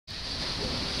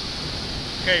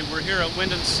Okay, we're here at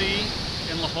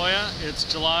Windansea in La Jolla.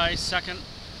 It's July 2nd,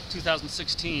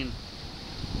 2016,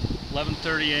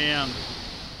 11:30 a.m.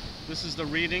 This is the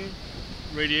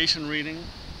radiation reading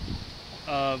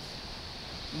of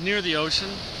near the ocean.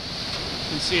 You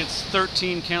can see it's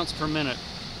 13 counts per minute.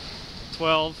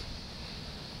 12,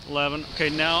 11.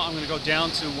 Okay, now I'm going to go down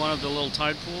to one of the little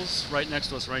tide pools right next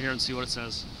to us right here and see what it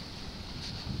says.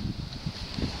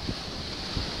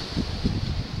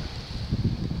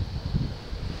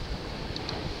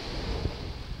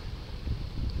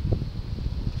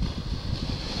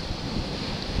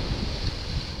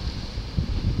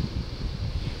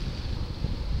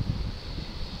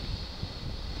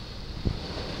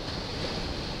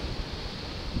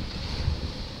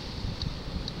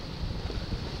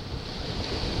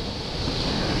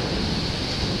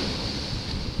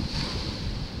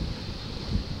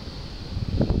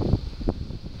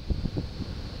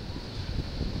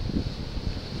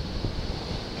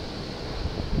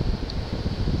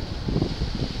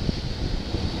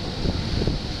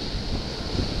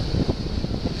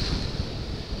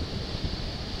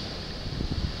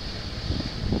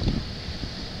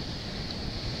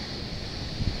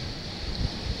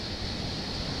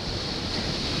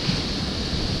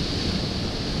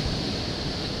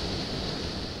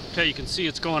 Okay, you can see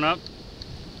it's going up.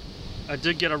 I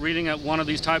did get a reading at one of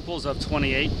these tide pools of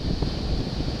 28.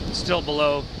 Still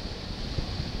below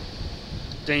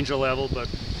danger level, but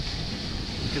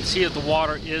you can see that the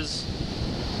water is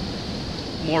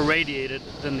more radiated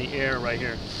than the air right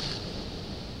here.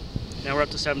 Now we're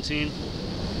up to 17.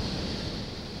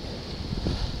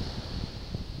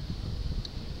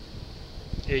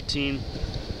 18.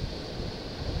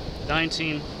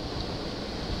 19.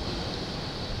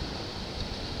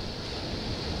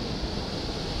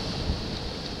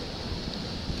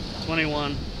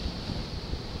 21.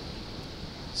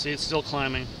 See, it's still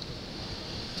climbing.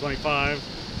 25.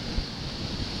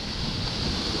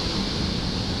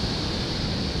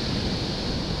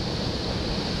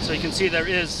 So you can see there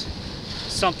is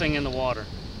something in the water.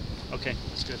 Okay,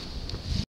 that's good.